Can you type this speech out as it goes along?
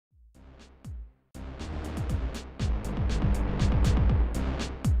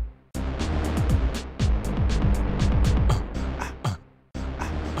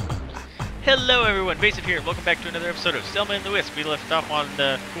Hello everyone, Vaesive here, welcome back to another episode of Selma and the Wisp. We left off on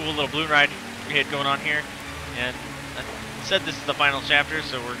the cool little balloon ride we had going on here, and I said this is the final chapter,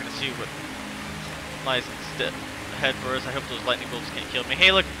 so we're going to see what lies ahead for us. I hope those lightning bolts can't kill me.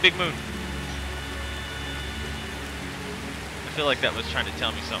 Hey look, big moon! I feel like that was trying to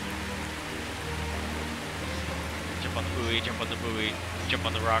tell me something. Jump on the buoy, jump on the buoy, jump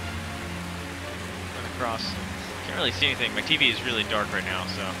on the rock, run across. Can't really see anything, my TV is really dark right now,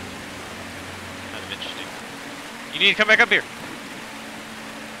 so... kind of interesting. You need to come back up here.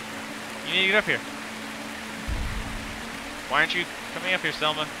 You need to get up here. Why aren't you coming up here,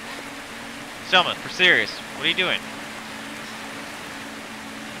 Selma? Selma, for serious. What are you doing?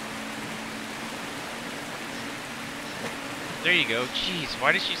 There you go. Jeez,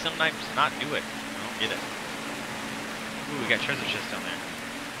 why does she sometimes not do it? I don't get it. Ooh, we got treasure chest down there.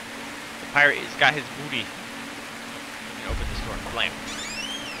 The pirate has got his booty. We can open this door. Blam.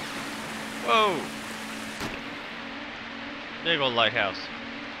 Whoa! Big old lighthouse.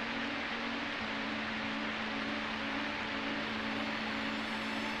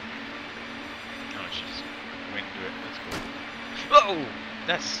 Oh, she just went into it. That's cool. Whoa!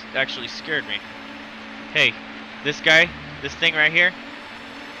 That's actually scared me. Hey, this guy, this thing right here,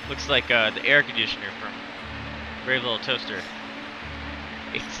 looks like the air conditioner from Brave Little Toaster.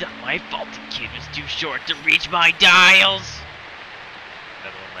 It's not my fault the kid was too short to reach my dials!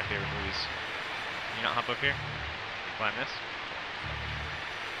 Another one of my favorite movies. Can you not hop up here? Climb this?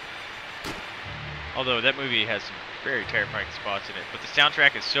 Although that movie has some very terrifying spots in it, but the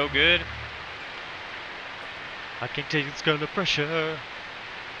soundtrack is so good. I can take this kind of pressure.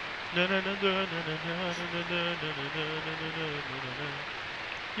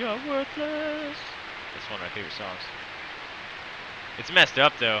 You're worthless. That's one of my favorite songs. It's messed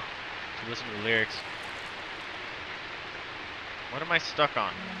up though, to listen to the lyrics. What am I stuck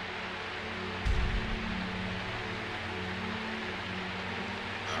on?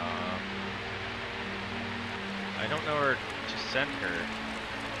 I don't know where to send her.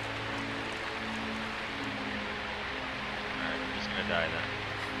 Alright, I'm just gonna die then.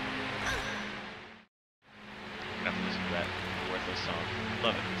 I'm gonna have to listen to that worthless song.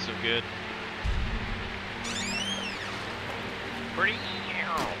 Love it, it's so good. Pretty.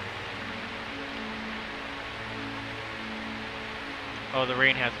 Oh, the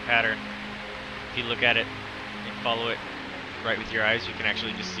rain has a pattern. If you look at it and follow it right with your eyes, you can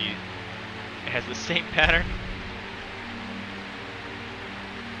actually just see it has the same pattern.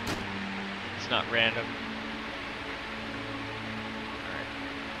 It's not random. Alright.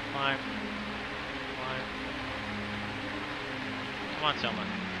 Climb. Climb. Come on, Selma.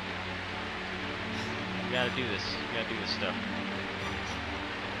 You gotta do this. You gotta do this stuff.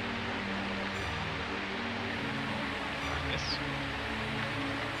 Like this.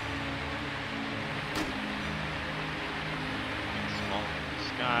 Small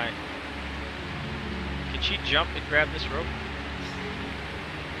sky. Can she jump and grab this rope?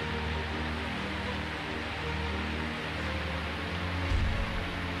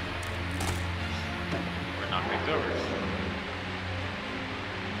 Or knock things over.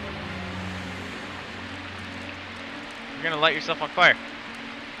 You're gonna light yourself on fire.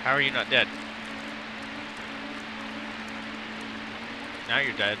 How are you not dead? Now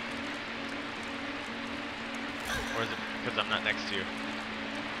you're dead. Or is it because I'm not next to you?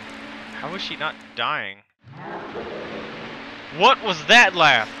 How is she not dying? What was that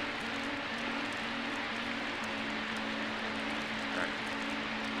laugh? Right.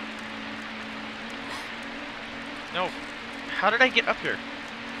 No. How did I get up here?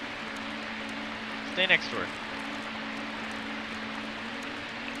 Stay next to her.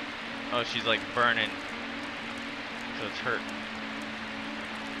 Oh, she's like burning. So it's hurt.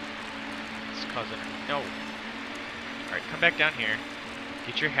 It's causing her. No. Alright, come back down here.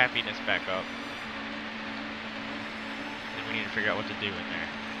 Get your happiness back up. Then we need to figure out what to do in there.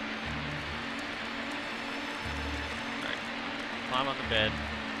 Alright. Climb on the bed.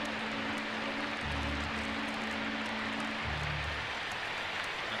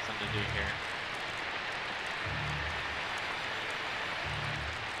 Nothing to do here.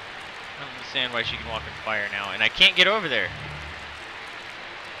 I don't understand why she can walk in fire now, and I can't get over there.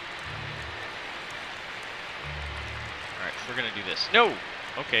 Alright, we're gonna do this. No!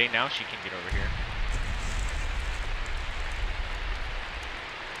 Okay, now she can get over here.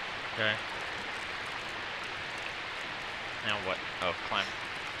 Okay. Now what? Oh, climb.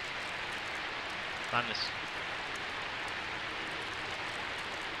 Climb this.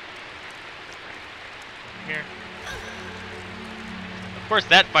 Over here. Of course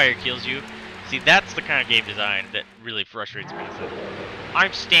that fire kills you. See, that's the kind of game design that really frustrates me. Is that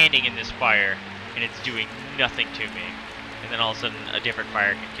I'm standing in this fire, and it's doing nothing to me. And then all of a sudden, a different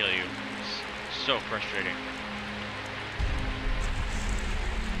fire can kill you. It's so frustrating.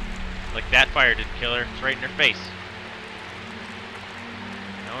 Like, that fire didn't kill her. It's right in her face.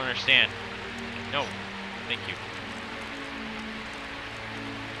 I don't understand. No. Thank you.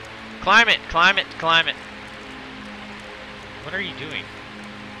 Climb it! Climb it! Climb it! What are you doing?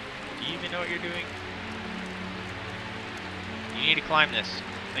 Do you even know what you're doing? You need to climb this.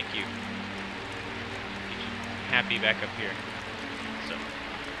 Thank you. Get you happy back up here. So.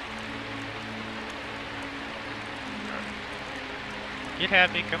 Get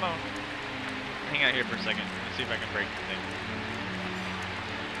happy, come on. Hang out here for a second. Let's see if I can break the thing.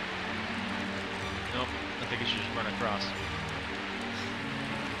 Nope, I think I should just run across.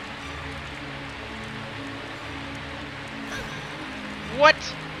 What?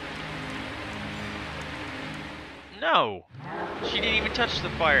 No! She didn't even touch the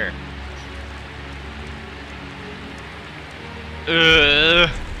fire. Alright,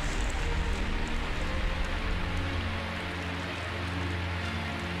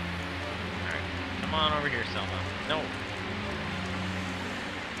 come on over here, Selma. No.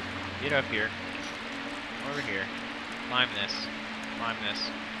 Get up here. Over here. Climb this. Climb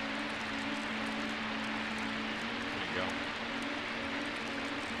this. There you go.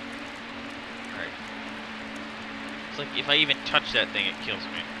 Alright. It's like if I even touch that thing, it kills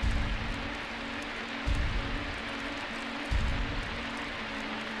me.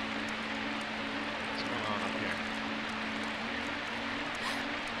 What's going on up here?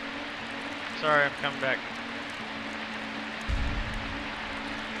 Sorry, I'm coming back.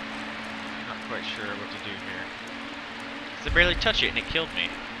 Not quite sure what to do here. 'Cause I barely touch it and it killed me.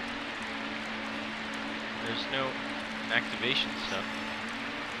 There's no activation stuff.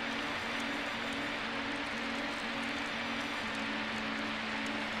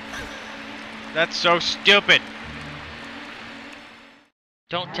 That's so stupid!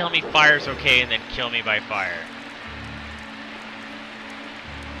 Don't tell me fire's okay and then kill me by fire.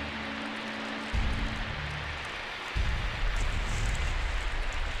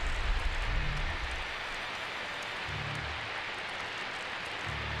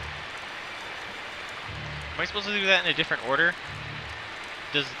 Am I supposed to do that in a different order?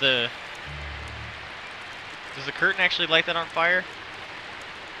 Does the curtain actually light that on fire?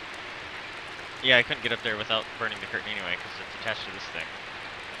 Yeah, I couldn't get up there without burning the curtain anyway, because it's attached to this thing.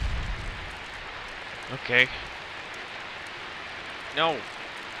 Okay. No!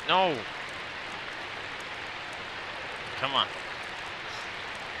 No! Come on.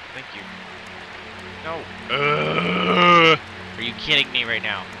 Thank you. No! Are you kidding me right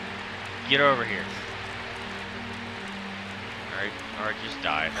now? Get over here. Alright, just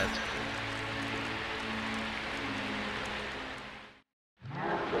die. That's cool.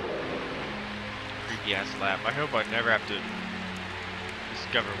 Creepy ass laugh. I hope I never have to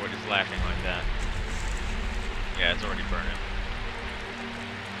discover what is laughing like that. Yeah, it's already burning.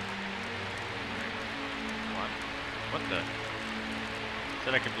 Come on. What the?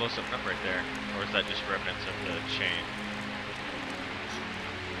 Said I could blow something up right there. Or is that just remnants of the chain?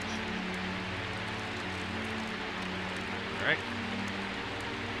 Alright.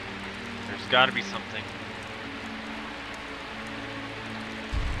 There's gotta be something.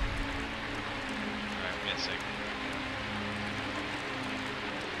 I'm missing.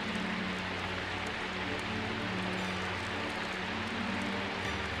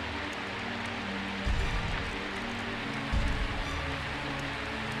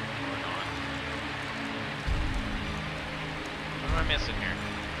 What's going on? What am I missing here?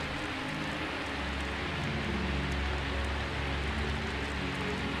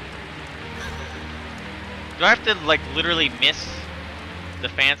 Do I have to, like, literally miss the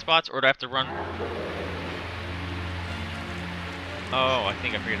fan spots, or do I have to run? Oh, I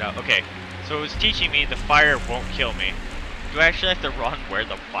think I figured it out. Okay, so it was teaching me the fire won't kill me. Do I actually have to run where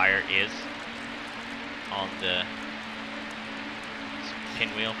the fire is on the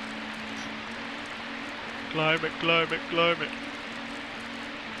pinwheel? Climb it, climb it, climb it.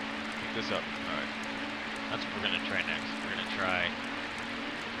 Pick this up. Alright. That's what we're gonna try next. We're gonna try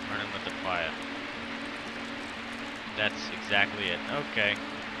running with the fire. That's exactly it. Okay.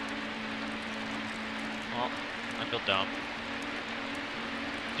 Well, I feel dumb.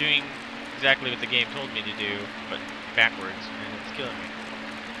 Doing exactly what the game told me to do, but backwards, and it's killing me.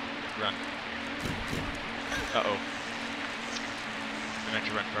 Run. Uh-oh. I'm gonna have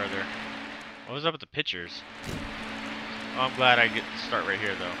to run further. What was up with the pictures? Oh, I'm glad I get to start right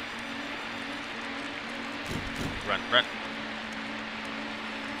here, though. Run, run.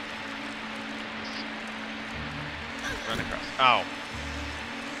 run across. Ow.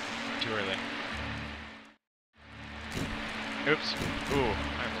 Too early. Oops. Ooh,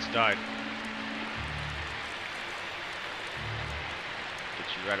 I almost died. Get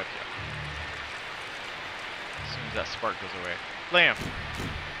you right up here. As soon as that spark goes away. Blam!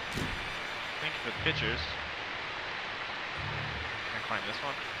 Thank you for the pictures. Can I climb this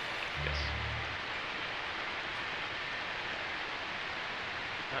one? Yes.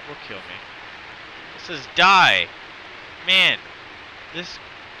 That will kill me. This says die! Man, this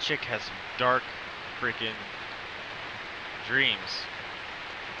chick has some dark freaking dreams.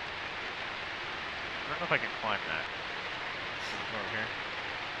 I don't know if I can climb that. Over here.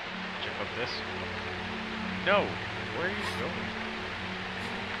 Jump up this. No! Where are you going?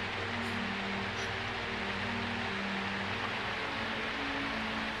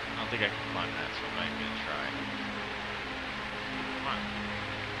 I don't think I can climb that, so I'm not even gonna try. Come on.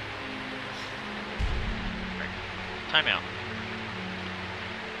 Right. Timeout.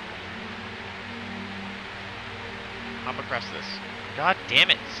 Hop across this. God damn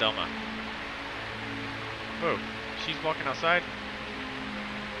it, Selma. Whoa, she's walking outside?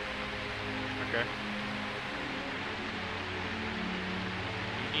 Okay.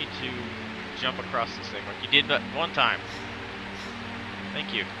 You need to jump across this thing like you did that one time.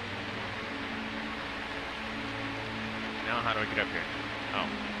 Thank you. Now how do I get up here? Oh.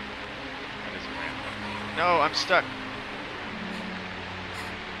 That is a ramp. No, I'm stuck.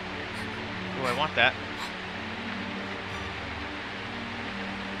 Oh, I want that.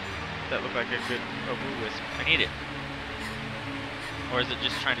 That looked like a good Wisp. I need it. Or is it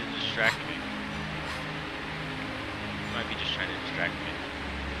just trying to distract me? It might be just trying to distract me.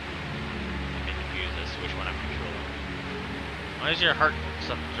 Let me confuse this, which one I'm controlling. Why is your heart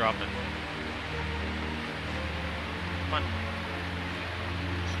stuff dropping? Come on.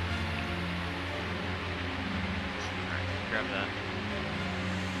 Alright, grab that.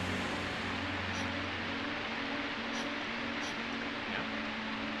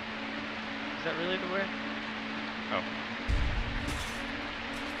 Is that really the way? Oh.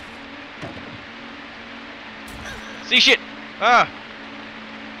 See shit! Ah!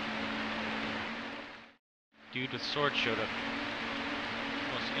 Dude with sword showed up.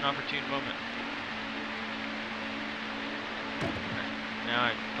 Most inopportune moment. Right. Now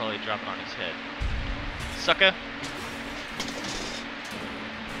I'd probably drop it on his head. Sucker!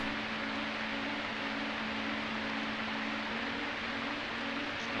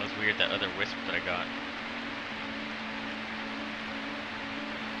 That was weird, that other wisp that I got.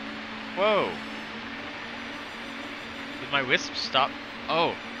 Whoa! Did my wisp stop?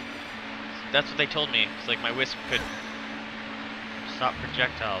 Oh! That's what they told me. It's like my wisp could stop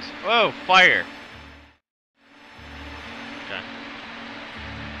projectiles. Whoa! Fire! Okay.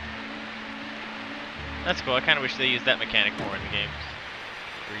 That's cool. I kind of wish they used that mechanic more in the games.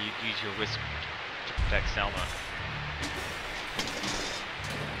 Where you use your wisp to protect Selma.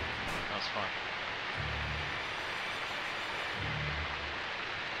 That was fun.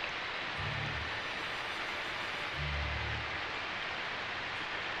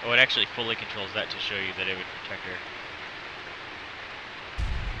 Oh, it actually fully controls that to show you that it would protect her.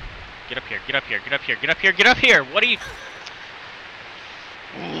 Get up here, get up here, get up here, get up here, get up here! What are you...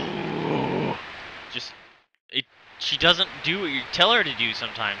 Ooh. Just... she doesn't do what you tell her to do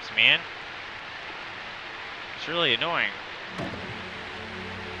sometimes, man. It's really annoying.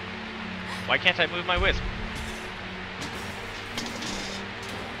 Why can't I move my wisp?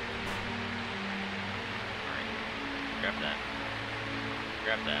 Alright, grab that.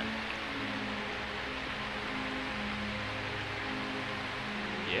 Grab that.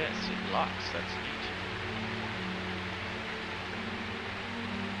 Yes, it locks. That's neat.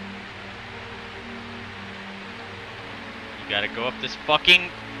 You gotta go up this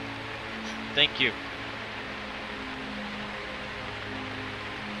fucking... Thank you.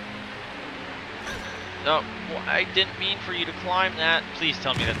 No, well, I didn't mean for you to climb that. Please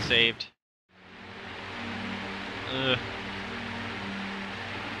tell me that's saved. Ugh.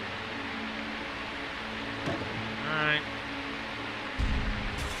 Alright.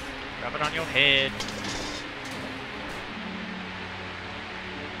 Drop it on your head.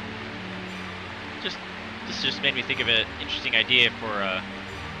 This just made me think of an interesting idea for a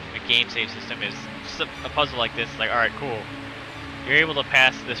game save system. Is just a puzzle like this. Like, alright, cool. You're able to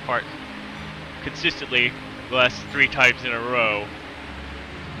pass this part consistently the last 3 times in a row.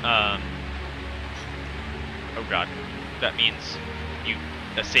 Oh god. That means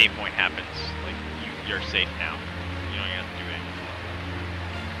a save point happens. Like, you're safe now. You don't have to do anything.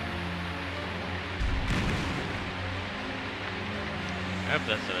 I hope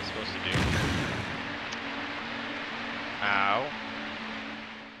that's what I'm supposed to do. Ow.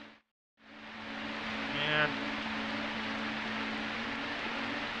 Man.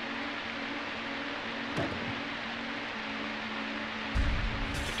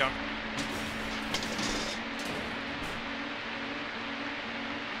 Get down.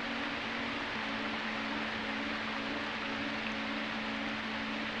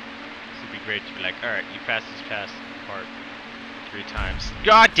 This would be great to be like, alright, you passed this part 3 times.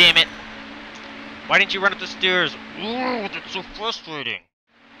 God damn it! Why didn't you run up the stairs? Ooh, that's so frustrating.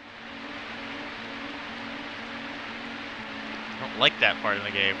 I don't like that part of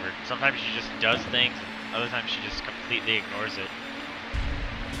the game where sometimes she just does things and other times she just completely ignores it.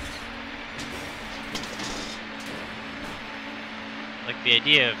 Like the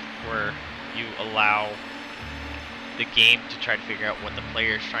idea of where you allow the game to try to figure out what the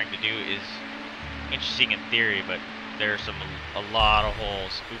player is trying to do is interesting in theory, but there are a lot of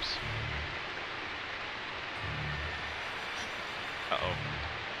holes. Oops. Uh-oh.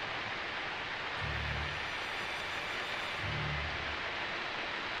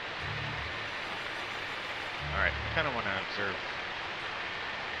 Alright, I kind of want to observe.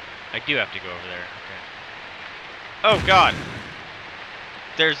 I do have to go over there. Okay. Oh, God!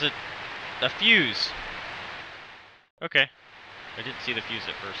 There's a fuse. Okay. I didn't see the fuse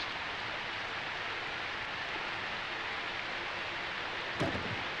at first.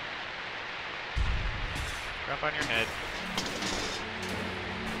 Drop on your head.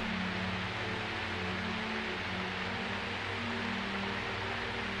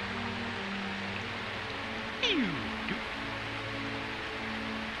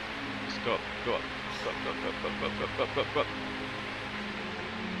 Just go up, go up, go up, go up, go up, go up, go up, go up, go up.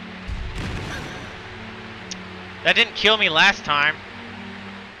 That didn't kill me last time.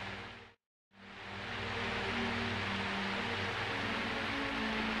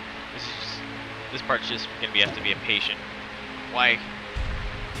 This part's just gonna have to be a patient. Why?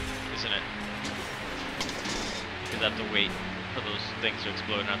 Isn't it? Because I have to wait for those things to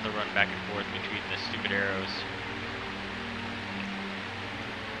explode and I have to run back and forth between the stupid arrows.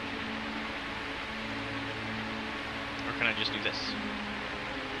 Or can I just do this?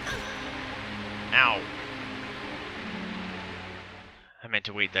 Ow! I meant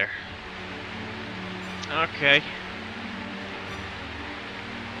to wait there. Okay.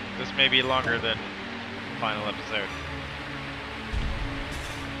 This may be longer than the final episode.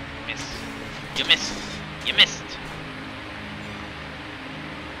 Miss. You missed. You missed.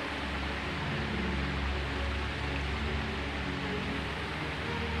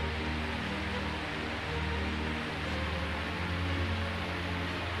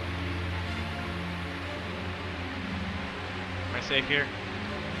 Am I safe here?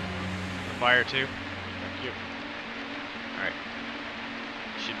 The fire too? Thank you. Alright.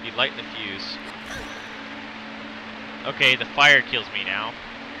 Should be lighting the fuse. Okay, the fire kills me now.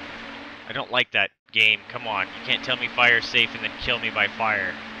 I don't like that game. Come on. You can't tell me fire's safe and then kill me by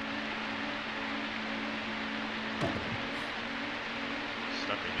fire.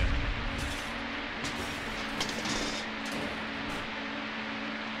 Stuck again.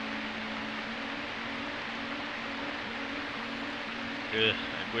 Ugh,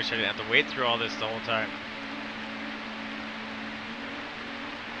 I wish I didn't have to wait through all this the whole time.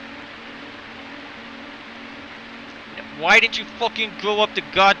 Why didn't you fucking go up the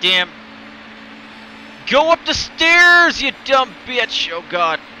goddamn... Go up the stairs, you dumb bitch! Oh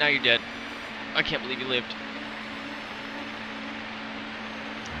god, now you're dead. I can't believe you lived.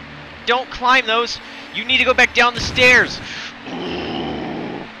 Don't climb those! You need to go back down the stairs!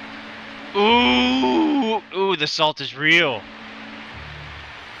 Ooh! Ooh! Ooh, the salt is real.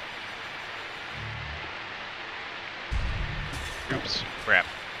 Oops, crap.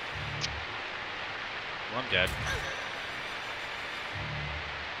 Well, I'm dead.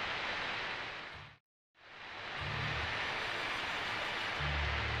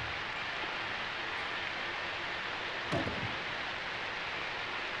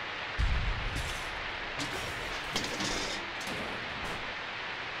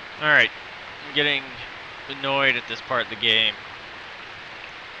 Alright, I'm getting annoyed at this part of the game.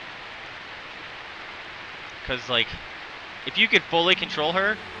 Because, like, if you could fully control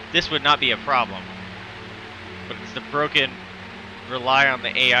her, this would not be a problem. But it's the broken, rely on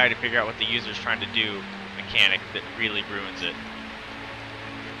the AI to figure out what the user's trying to do mechanic that really ruins it.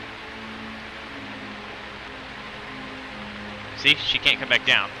 See? She can't come back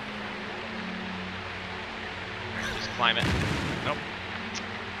down. Alright, just climb it. Nope.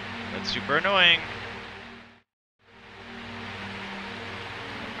 That's super annoying.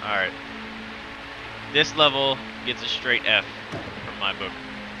 Alright. This level gets a straight F from my book.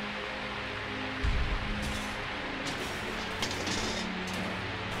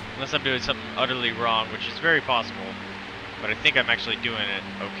 Unless I'm doing something utterly wrong, which is very possible. But I think I'm actually doing it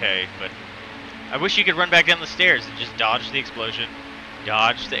okay. But I wish you could run back down the stairs and just dodge the explosion,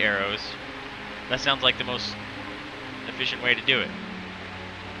 dodge the arrows. That sounds like the most efficient way to do it.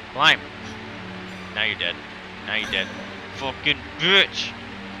 Climb. Now you're dead. Now you're dead. Fucking bitch!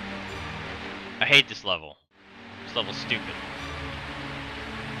 I hate this level. This level's stupid.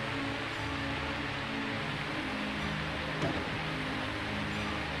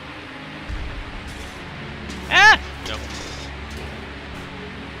 Ah! Nope.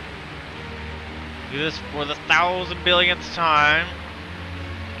 Do this for the 1,000 billionth time.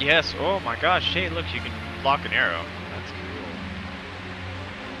 Yes, oh my gosh, hey look, you can block an arrow. That's cool.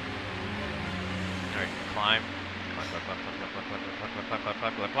 Alright, climb.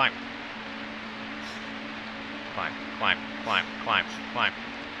 Climb. Climb.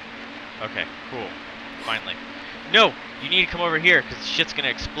 Okay, cool. Finally. No! You need to come over here, because shit's gonna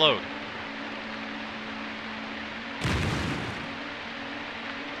explode.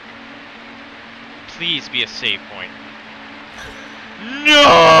 Please be a save point.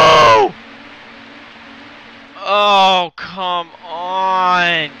 No! Oh, come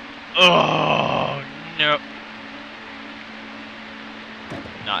on! Oh, no.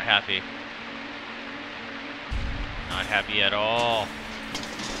 Not happy. Not happy at all.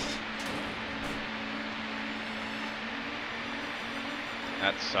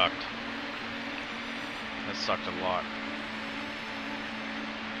 That sucked. That sucked a lot.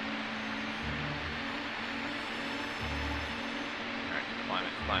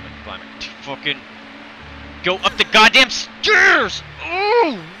 Climb it. Fucking go up the goddamn stairs!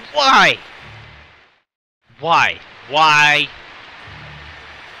 Ooh, why? Why?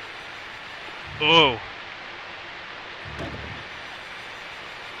 Oh.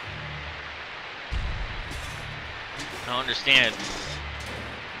 I don't understand.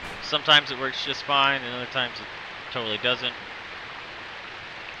 Sometimes it works just fine, and other times it totally doesn't.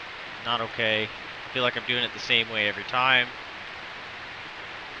 Not okay. I feel like I'm doing it the same way every time.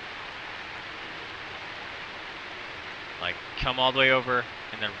 Like, come all the way over,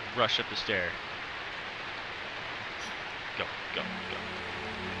 and then rush up the stair. Go.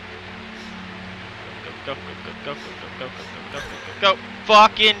 Go.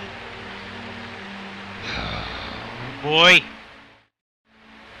 Fucking... boy!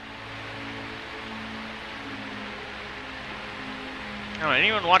 Oh,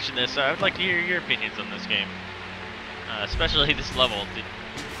 anyone watching this, I would like to hear your opinions on this game. Especially this level. Did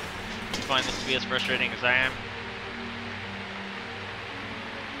you find this to be as frustrating as I am?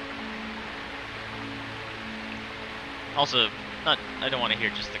 Also, I don't want to hear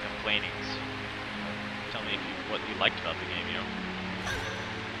just the complainings. Tell me what you liked about the game, you know?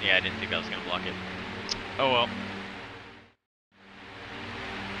 Yeah, I didn't think I was gonna block it. Oh well.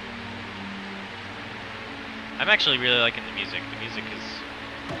 I'm actually really liking the music. The music is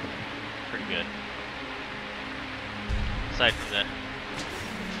pretty good. Aside from the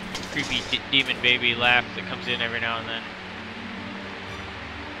creepy demon baby laugh that comes in every now and then.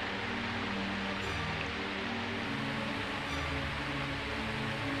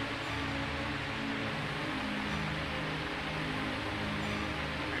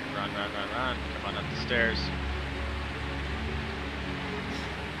 Run. Come on up the stairs.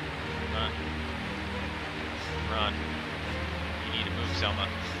 Run. You need to move, Selma.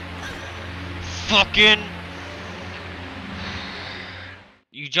 Fucking...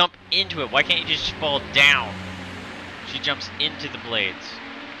 You jump into it. Why can't you just fall down? She jumps into the blades.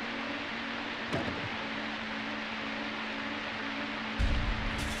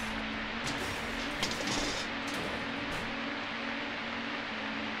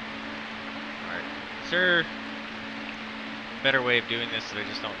 Alright. Is there a better way of doing this that I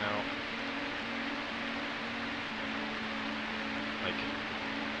just don't know? Like,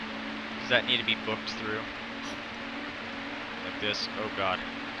 does that need to be booked through? Like this? Oh god.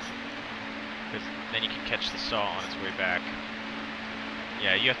 Because then you can catch the saw on its way back.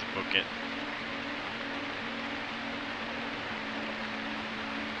 Yeah, you have to book it.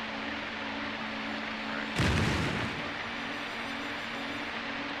 Alright.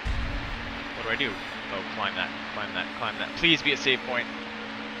 What do I do? Oh, climb that. Please be a save point.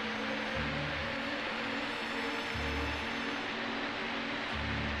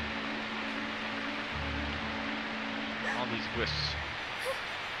 These wisps.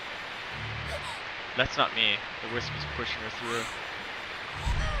 That's not me. The wisp is pushing her through.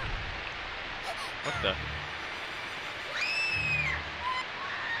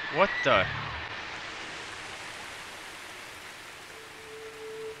 What the?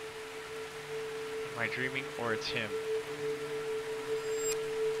 Am I dreaming or it's him?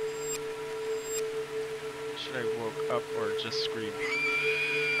 Should I woke up or just scream?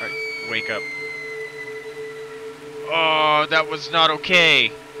 Alright, wake up. Oh, that was not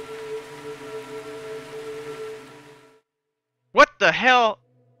okay! What the hell?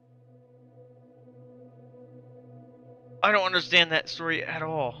 I don't understand that story at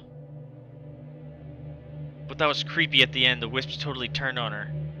all. But that was creepy at the end. The Wisps totally turned on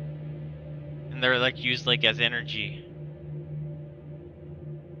her. And they're like used like as energy.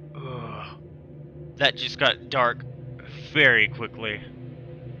 Ugh. That just got dark very quickly.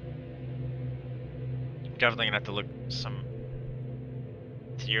 Definitely gonna have to look some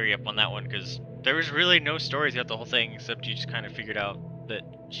theory up on that one, because there was really no stories throughout the whole thing, except you just kind of figured out that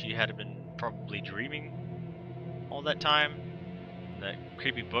she had been probably dreaming all that time. That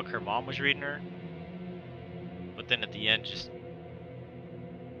creepy book her mom was reading her. But then at the end just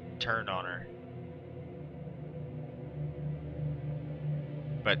turned on her.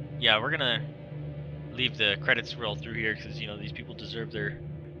 But yeah, we're gonna leave the credits roll through here, because you know these people deserve their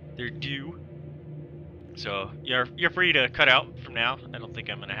due. So you're free to cut out from now. I don't think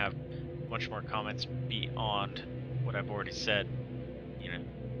I'm gonna have much more comments beyond what I've already said. You know,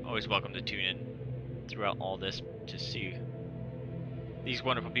 always welcome to tune in throughout all this to see these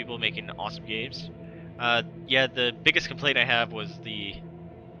wonderful people making awesome games. Yeah, the biggest complaint I have was the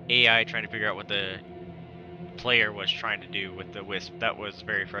AI trying to figure out what the player was trying to do with the Wisp. That was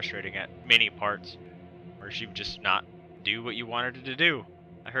very frustrating at many parts, where she would just not do what you wanted her to do.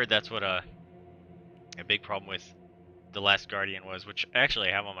 I heard that's what a big problem with The Last Guardian was, which actually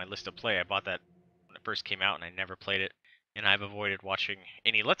I have on my list to play. I bought that when it first came out and I never played it, and I've avoided watching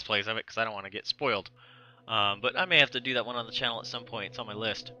any Let's Plays of it because I don't want to get spoiled. But I may have to do that one on the channel at some point. It's on my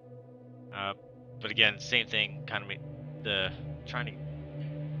list. But again, same thing, kind of the trying to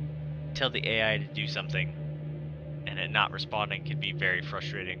tell the AI to do something and it not responding can be very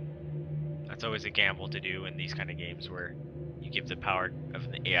frustrating. That's always a gamble to do in these kind of games, where you give the power of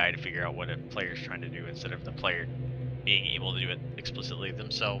the AI to figure out what a player's trying to do instead of the player being able to do it explicitly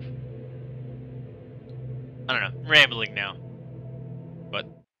themselves. I don't know, I'm rambling now. But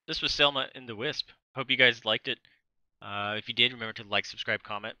this was Selma in the Wisp. Hope you guys liked it. If you did, remember to like, subscribe,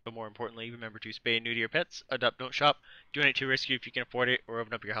 comment, but more importantly, remember to spay and neuter your pets, adopt, don't shop, donate to a rescue if you can afford it, or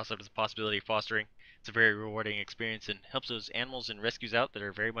open up your house up to the possibility of fostering. It's a very rewarding experience and helps those animals and rescues out that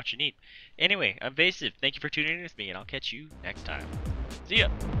are very much in need. Anyway, I'm Vaesive. Thank you for tuning in with me, and I'll catch you next time. See ya!